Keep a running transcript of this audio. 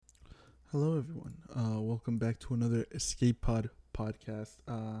Hello, everyone. Welcome back to another Escape Pod podcast.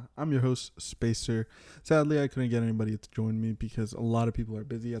 I'm your host, Spacer. Sadly, I couldn't get anybody to join me because a lot of people are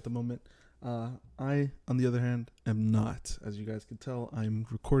busy at the moment. I, on the other hand, am not. As you guys can tell, I'm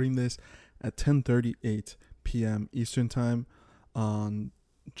recording this at 10:38 p.m. Eastern Time on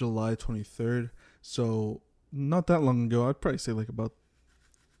July 23rd. So, not that long ago, I'd probably say like about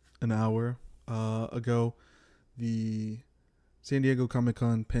an hour ago, the San Diego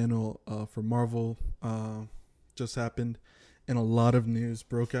Comic-Con panel for Marvel just happened, and a lot of news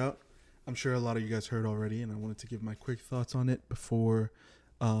broke out. I'm sure a lot of you guys heard already, and I wanted to give my quick thoughts on it before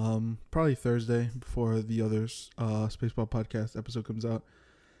probably Thursday, before the other Spaceball podcast episode comes out.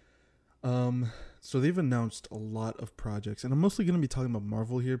 So they've announced a lot of projects, and I'm mostly going to be talking about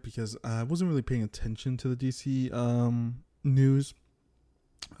Marvel here because I wasn't really paying attention to the DC news.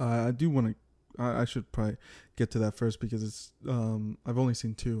 I do want to. I should probably get to that first because it's I've only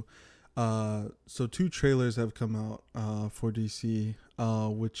seen two. So two trailers have come out for DC,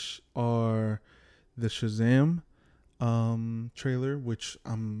 which are the Shazam trailer, which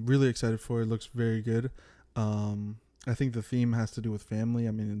I'm really excited for. It looks very good. I think the theme has to do with family.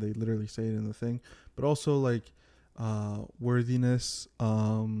 I mean, they literally say it in the thing, but also like worthiness,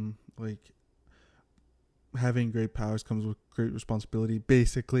 like having great powers comes with great responsibility.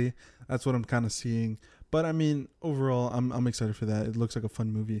 Basically, that's what I'm kind of seeing. But I mean, overall, I'm excited for that. It looks like a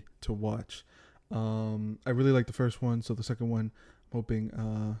fun movie to watch. I really like the first one, so the second one, I'm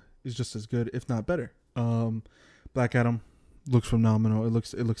hoping is just as good, if not better. Black Adam looks phenomenal. It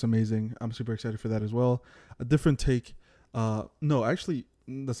looks amazing. I'm super excited for that as well. A different take. No, actually,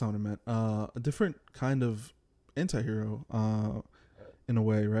 that's not what I meant. A different kind of anti-hero, in a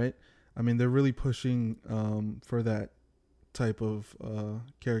way, right? I mean, they're really pushing for that type of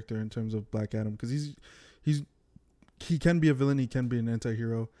character in terms of Black Adam, because he can be a villain, he can be an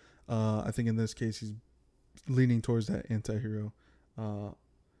anti-hero. I think in this case he's leaning towards that anti-hero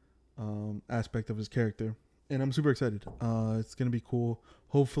aspect of his character, and I'm super excited. It's gonna be cool.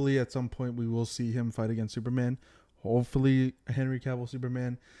 Hopefully at some point we will see him fight against Superman. Hopefully Henry Cavill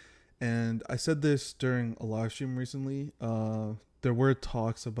Superman. And I said this during a live stream recently. There were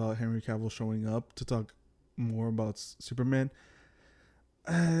talks about Henry Cavill showing up to talk more about Superman.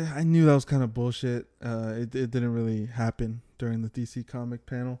 I knew that was kind of bullshit. It didn't really happen during the DC comic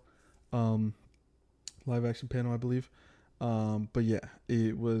panel, live action panel, I believe. But yeah,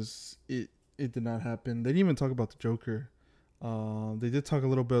 it did not happen. They didn't even talk about the Joker. They did talk a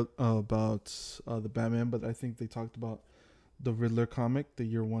little bit about the Batman, but I think they talked about the Riddler comic, the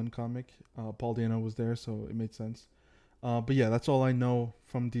Year One comic. Paul Dano was there, so it made sense. But yeah, that's all I know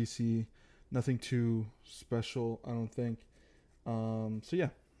from DC. Nothing too special, I don't think. So yeah.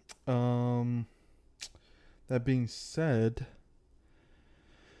 That being said,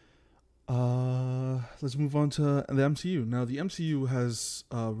 let's move on to the MCU. Now, the MCU has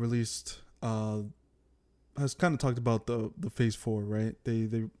released, has kind of talked about the Phase 4, right?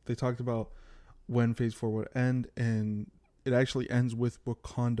 They talked about when Phase 4 would end, and it actually ends with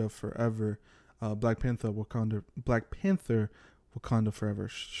Wakanda Forever. Black Panther Wakanda Forever.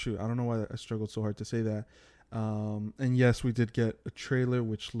 Shoot, I don't know why I struggled so hard to say that. And yes, we did get a trailer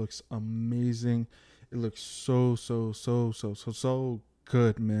which looks amazing. It looks so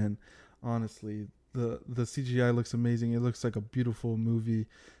good, man. Honestly, the CGI looks amazing. It looks like a beautiful movie,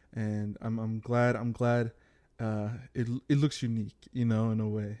 and I'm glad. It looks unique, in a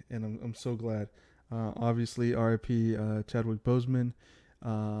way, and I'm so glad. Obviously, R.I.P. Chadwick Boseman.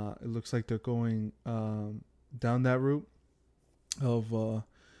 It looks like they're going down that route of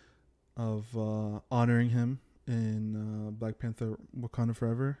honoring him in Black Panther Wakanda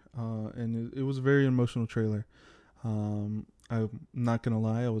Forever, and it was a very emotional trailer. I'm not gonna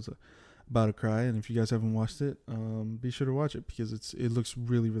lie, I was about to cry, and if you guys haven't watched it, be sure to watch it because it looks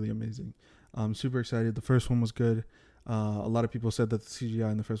really amazing. I'm super excited. The first one was good. A lot of people said that the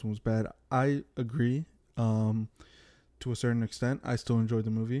CGI in the first one was bad. I agree. To a certain extent, I still enjoyed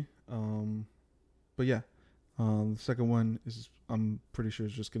the movie. But yeah, the second one I'm pretty sure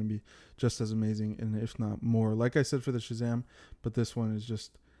is just going to be just as amazing, and if not more. Like I said for the Shazam, but this one is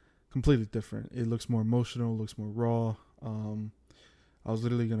just completely different. It looks more emotional, looks more raw. I was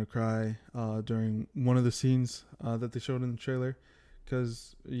literally going to cry during one of the scenes that they showed in the trailer,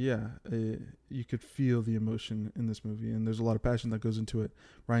 because you could feel the emotion in this movie, and there's a lot of passion that goes into it.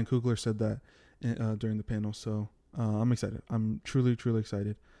 Ryan Coogler said that during the panel, so I'm excited. I'm truly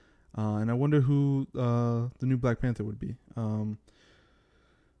excited, and I wonder who the new Black Panther would be.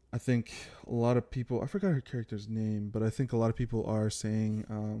 I think a lot of people, I forgot her character's name, but I think a lot of people are saying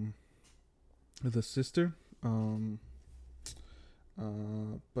the sister.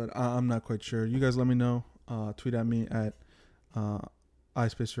 But I'm not quite sure. You guys let me know. Tweet at me at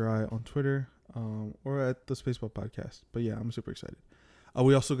iSpacerI on Twitter, or at the Spaceball Podcast. But yeah, I'm super excited.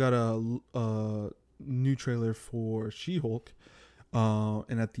 We also got a new trailer for She-Hulk,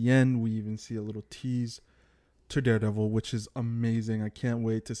 and at the end we even see a little tease to Daredevil, which is amazing. I can't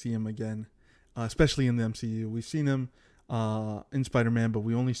wait to see him again, especially in the MCU. We've seen him in Spider-Man, but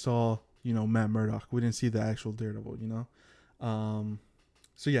we only saw Matt Murdock. We didn't see the actual Daredevil.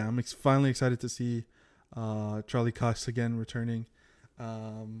 So yeah, I'm finally excited to see Charlie Cox again returning,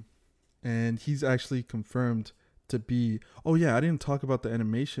 and he's actually confirmed to be. Oh yeah, I didn't talk about the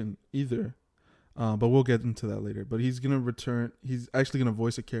animation either, but we'll get into that later. But he's gonna return. He's actually gonna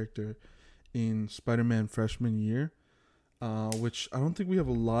voice a character in Spider-Man freshman year, which I don't think we have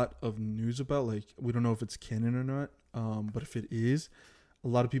a lot of news about. Like, we don't know if it's canon or not. But if it is, a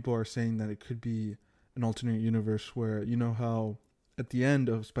lot of people are saying that it could be an alternate universe where, how at the end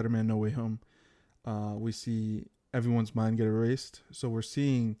of Spider-Man No Way Home, we see everyone's mind get erased. So we're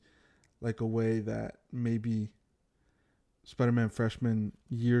seeing like a way that maybe Spider-Man freshman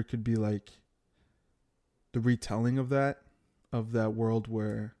year could be like the retelling of that world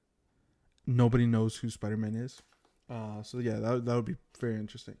where nobody knows who Spider-Man is. So yeah, that would be very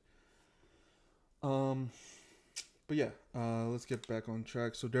interesting. But yeah, let's get back on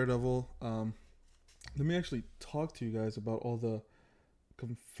track. So Daredevil, let me actually talk to you guys about all the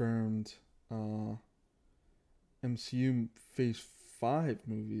confirmed MCU Phase 5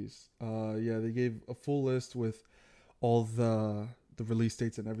 movies. Yeah, they gave a full list with all the release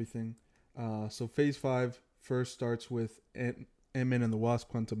dates and everything. So Phase 5 first starts with Ant-Man and the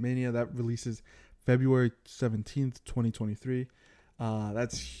Wasp: Quantumania. That releases February 17th, 2023.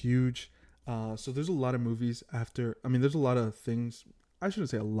 That's huge. So there's a lot of movies after. I mean, there's a lot of things. I shouldn't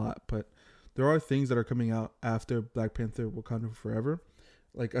say a lot, but there are things that are coming out after Black Panther: Wakanda Forever.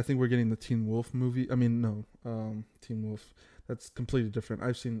 Like, I think we're getting the Teen Wolf movie. I mean, no, Teen Wolf. That's completely different.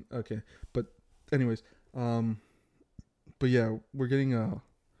 I've seen. Okay, but anyways, but yeah, we're getting a.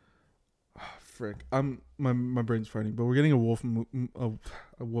 Frick, my brain's fighting, but we're getting a wolf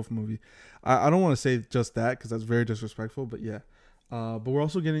movie. I don't want to say just that because that's very disrespectful, but yeah. But we're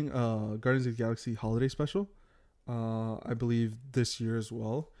also getting Guardians of the Galaxy holiday special, I believe this year as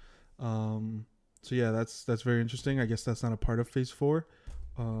well. So yeah, that's very interesting. I guess that's not a part of Phase 4.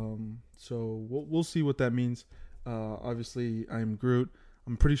 So we'll see what that means. Obviously, I'm Groot.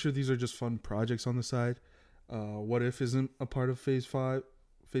 I'm pretty sure these are just fun projects on the side. What If isn't a part of Phase 5,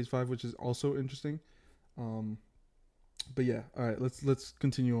 which is also interesting. But yeah, all right, let's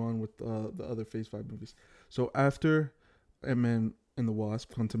continue on with the other Phase 5 movies. So after Ant-Man and the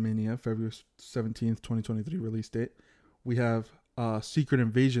Wasp: Quantumania, February 17th, 2023 release date, we have Secret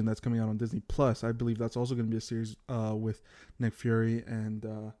Invasion that's coming out on Disney Plus. I believe that's also going to be a series with Nick Fury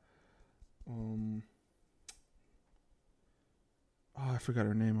and I forgot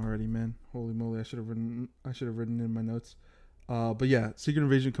her name already, man. Holy moly, I should have written it in my notes. But yeah, Secret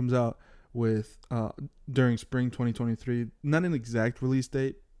Invasion comes out with during spring 2023. Not an exact release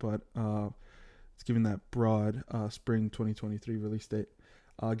date, but it's giving that broad spring 2023 release date.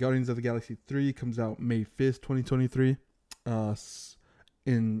 Guardians of the Galaxy 3 comes out May 5th, 2023.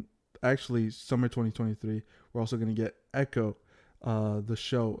 In actually summer 2023, we're also going to get Echo, the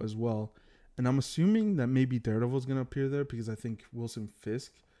show as well. And I'm assuming that maybe Daredevil is going to appear there because I think Wilson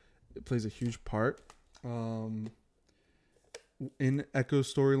Fisk plays a huge part in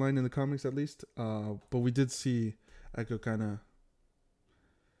Echo's storyline in the comics, at least. But we did see Echo kind of.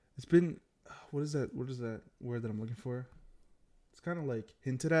 It's been. What is that word that I'm looking for? It's kind of like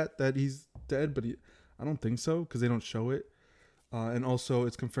hinted at that he's dead, but I don't think so because they don't show it. And also,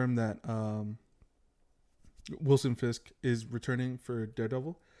 it's confirmed that Wilson Fisk is returning for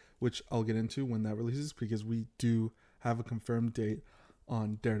Daredevil, which I'll get into when that releases because we do have a confirmed date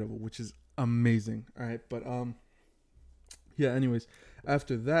on Daredevil, which is amazing. All right, but yeah. Anyways,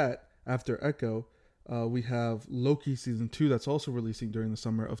 after that, after Echo, we have Loki season 2 that's also releasing during the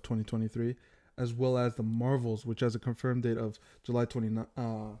summer of 2023, as well as the Marvels, which has a confirmed date of July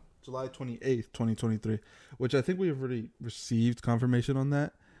 28th, 2023, which I think we have already received confirmation on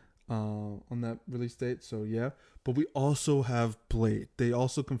that release date. So yeah, but we also have Blade. They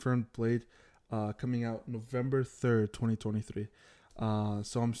also confirmed Blade coming out November 3rd, 2023.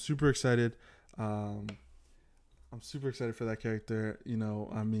 So I'm super excited. I'm super excited for that character.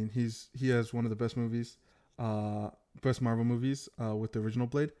 I mean, he has one of the best movies, best Marvel movies with the original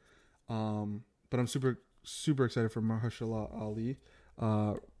Blade. But I'm super excited for Mahershala Ali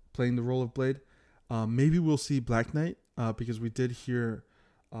playing the role of Blade. Maybe we'll see Black Knight because we did hear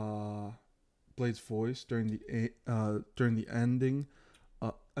Black Blade's voice during the ending.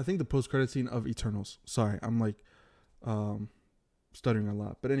 I think the post credit scene of Eternals. Sorry, I'm like stuttering a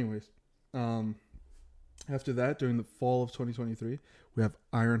lot. But anyways, after that, during the fall of 2023, we have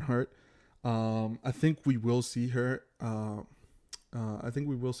Ironheart. I think we will see her. I think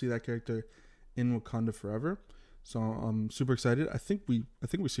we will see that character in Wakanda Forever. So I'm super excited. I think we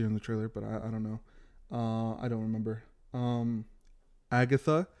see her in the trailer, but I don't know. I don't remember.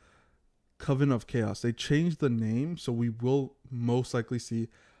 Agatha, Coven of Chaos. They changed the name, so we will most likely see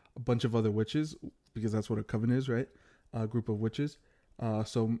a bunch of other witches, because that's what a coven is, right? A group of witches.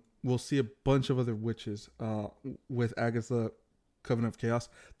 So we'll see a bunch of other witches with Agatha, Coven of Chaos.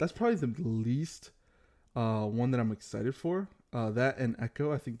 That's probably the least one that I'm excited for. That and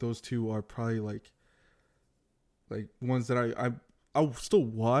Echo. I think those two are probably like ones that I'll still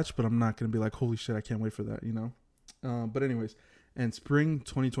watch, but I'm not gonna be like, holy shit, I can't wait for that, you know. But anyways, and spring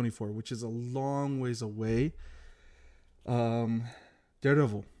 2024, which is a long ways away.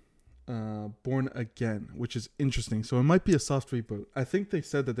 Daredevil, Born Again, which is interesting. So it might be a soft reboot. I think they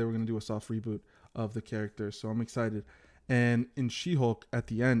said that they were gonna do a soft reboot of the character, so I'm excited. And in She-Hulk, at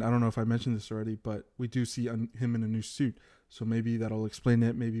the end, I don't know if I mentioned this already, but we do see him in a new suit, so maybe that'll explain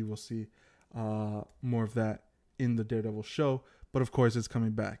it. Maybe we'll see more of that in the Daredevil show. But of course, it's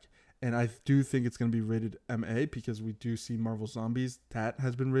coming back. And I do think it's going to be rated MA, because we do see Marvel Zombies. That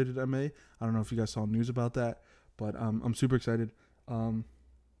has been rated MA. I don't know if you guys saw news about that, but I'm super excited.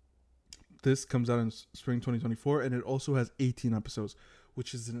 This comes out in spring 2024, and it also has 18 episodes,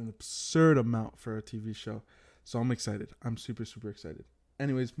 which is an absurd amount for a TV show. So I'm excited. I'm super, super excited.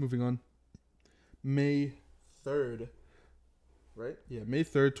 Anyways, moving on. May 3rd, right? Yeah, May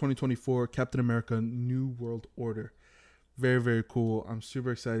 3rd, 2024, Captain America New World Order. Very, very cool. I'm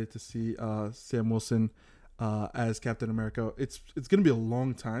super excited to see Sam Wilson as Captain America. It's going to be a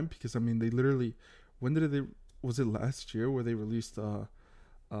long time, because, I mean, they literally... Was it last year where they released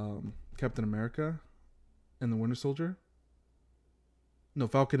Captain America and the Winter Soldier? No,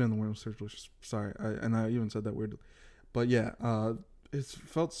 Falcon and the Winter Soldier. Sorry, I even said that weirdly. But yeah, it's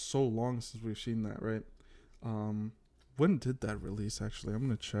felt so long since we've seen that, right? When did that release, actually? I'm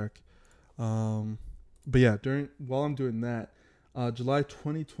going to check. But yeah, while I'm doing that, July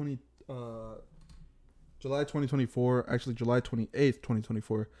 2024, actually July 28th,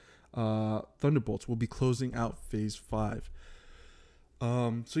 2024, Thunderbolts will be closing out Phase 5.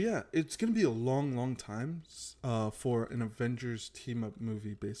 So yeah, it's going to be a long, long time for an Avengers team-up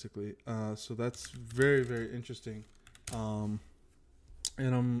movie, basically. So that's very, very interesting. And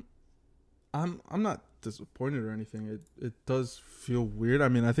I'm not disappointed or anything. It does feel weird. I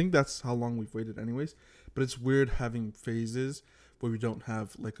mean, I think that's how long we've waited anyways, but it's weird having phases where we don't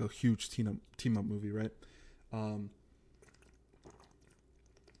have like a huge team up movie, right?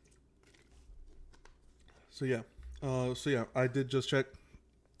 So yeah, I did just check.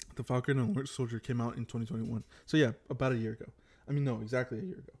 The Falcon and Winter Soldier came out in 2021. So yeah, about a year ago. I mean, no, exactly a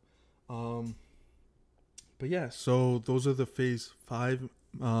year ago. But yeah, so those are the Phase 5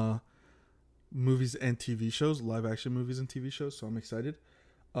 movies and TV shows, live action movies and TV shows. So I'm excited.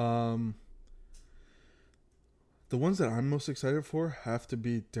 The ones that I'm most excited for have to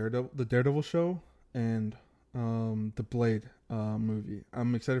be the Daredevil show and the Blade movie.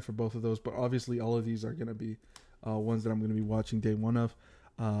 I'm excited for both of those, but obviously all of these are going to be ones that I'm going to be watching day one of.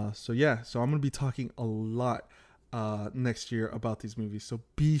 So I'm going to be talking a lot next year about these movies. So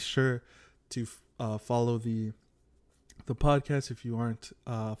be sure to follow the podcast if you aren't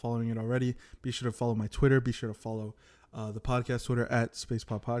following it already. Be sure to follow my Twitter. Be sure to follow the podcast Twitter at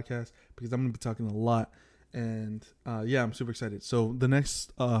SpacePod Podcast, because I'm going to be talking a lot. And I'm super excited. So the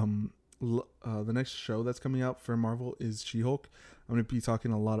next show that's coming out for Marvel is She-Hulk. I'm going to be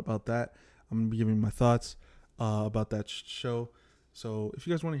talking a lot about that. I'm going to be giving my thoughts about that show. So if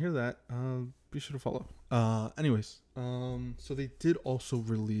you guys want to hear that, be sure to follow. So they did also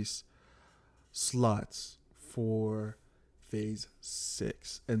release slots for Phase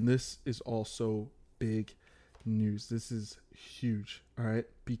 6. And this is also big news. This is huge, all right?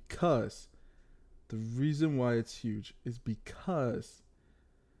 Because the reason why it's huge is because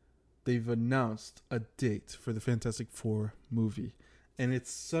they've announced a date for the Fantastic Four movie. And it's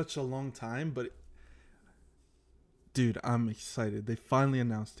such a long time, but dude, I'm excited. They finally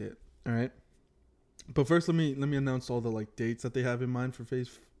announced it. All right. But first, let me announce all the dates that they have in mind for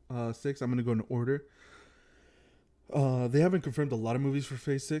Phase 6. I'm gonna go in order. They haven't confirmed a lot of movies for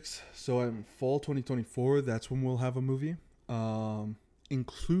Phase 6, so in fall 2024, that's when we'll have a movie,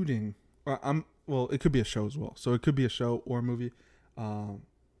 including. It could be a show as well. So it could be a show or a movie.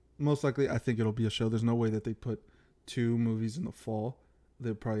 Most likely, I think it'll be a show. There's no way that they put two movies in the fall.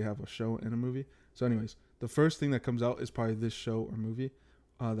 they'll probably have a show and a movie. So, anyways, the first thing that comes out is probably this show or movie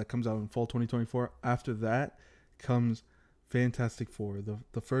that comes out in fall 2024. After that comes Fantastic Four,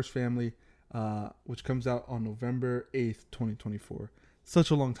 the first family, which comes out on November 8th, 2024.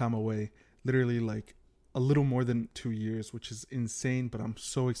 Such a long time away. Literally like a little more than 2 years, which is insane, but I'm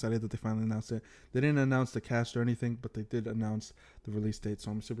so excited that they finally announced it. They didn't announce the cast or anything, but they did announce the release date,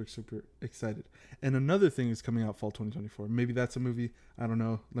 so I'm super, super excited. And another thing is coming out fall 2024. Maybe that's a movie. I don't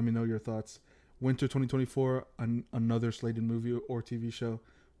know. Let me know your thoughts. Winter 2024, another slated movie or TV show.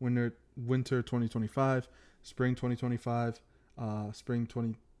 Winter 2025, spring 2025, spring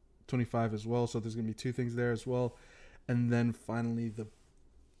 2025 as well. So there's going to be two things there as well. And then finally,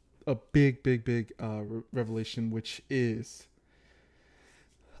 a big revelation, which is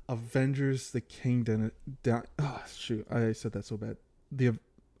Avengers: The King I said that so bad. The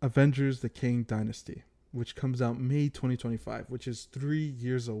Avengers: The King Dynasty, which comes out May 2025, which is 3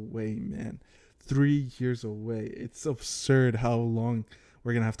 years away, man. 3 years away. It's absurd how long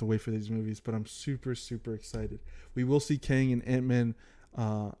we're gonna have to wait for these movies, but I'm super, super excited. We will see Kang and Ant-Man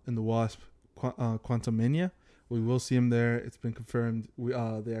and the Wasp Quantumania. We will see him there. It's been confirmed.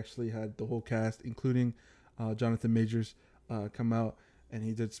 They actually had the whole cast, including Jonathan Majors, come out, and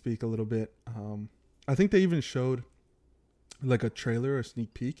he did speak a little bit. I think they even showed like a trailer, a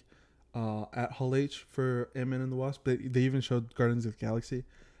sneak peek at Hall H for Ant-Man and the Wasp. They even showed Guardians of the Galaxy.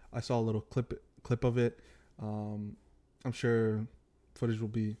 I saw a little clip of it. I'm sure footage will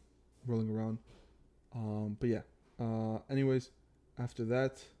be rolling around. But yeah. Anyways, after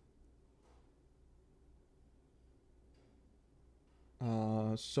that,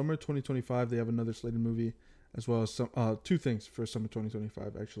 summer 2025, they have another slated movie, as well as some two things for summer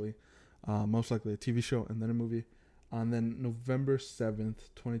 2025 actually. Most likely a TV show and then a movie. And then November 7th,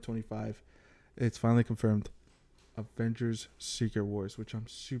 2025, it's finally confirmed, Avengers Secret Wars, which I'm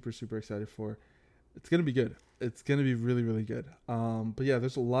super, super excited for. It's going to be good. It's going to be really, really good. But yeah,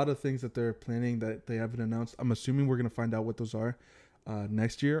 there's a lot of things that they're planning that they haven't announced. I'm assuming we're going to find out what those are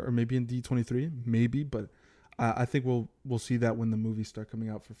next year, or maybe in D23, maybe, but I think we'll see that when the movies start coming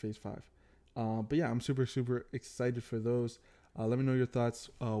out for Phase 5. But yeah, I'm super, super excited for those. Let me know your thoughts.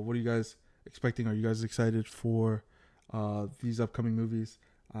 What are you guys expecting? Are you guys excited for these upcoming movies?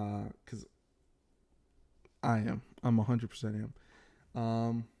 Because I am. I'm 100%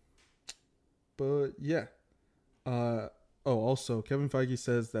 am. But yeah. Also, Kevin Feige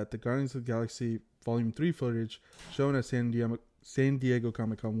says that the Guardians of the Galaxy Volume 3 footage shown at San Diego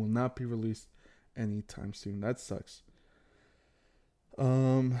Comic-Con will not be released anytime soon. That sucks.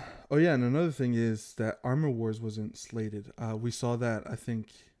 Oh yeah, and another thing is that Armor Wars wasn't slated. We saw that, I think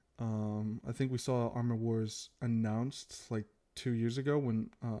we saw Armor Wars announced like 2 years ago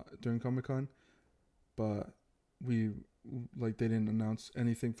when during Comic-Con, but they didn't announce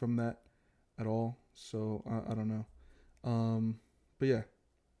anything from that at all. So I don't know. But yeah.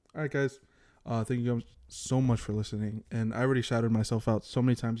 All right, guys. Thank you guys so much for listening. And I already shouted myself out so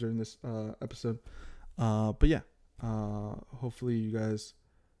many times during this episode. But yeah. Hopefully you guys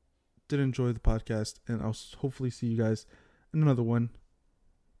did enjoy the podcast, and I'll hopefully see you guys in another one.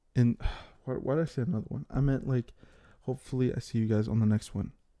 Why did I say another one? I meant hopefully I see you guys on the next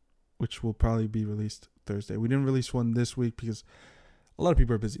one, which will probably be released Thursday. We didn't release one this week because a lot of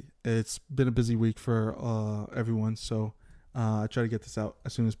people are busy. It's been a busy week for everyone, so I try to get this out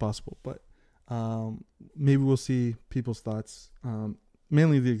as soon as possible. But maybe we'll see people's thoughts,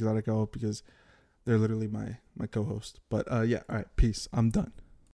 mainly the Exotic Owl, because they're literally my co-host. But yeah, all right, peace. I'm done.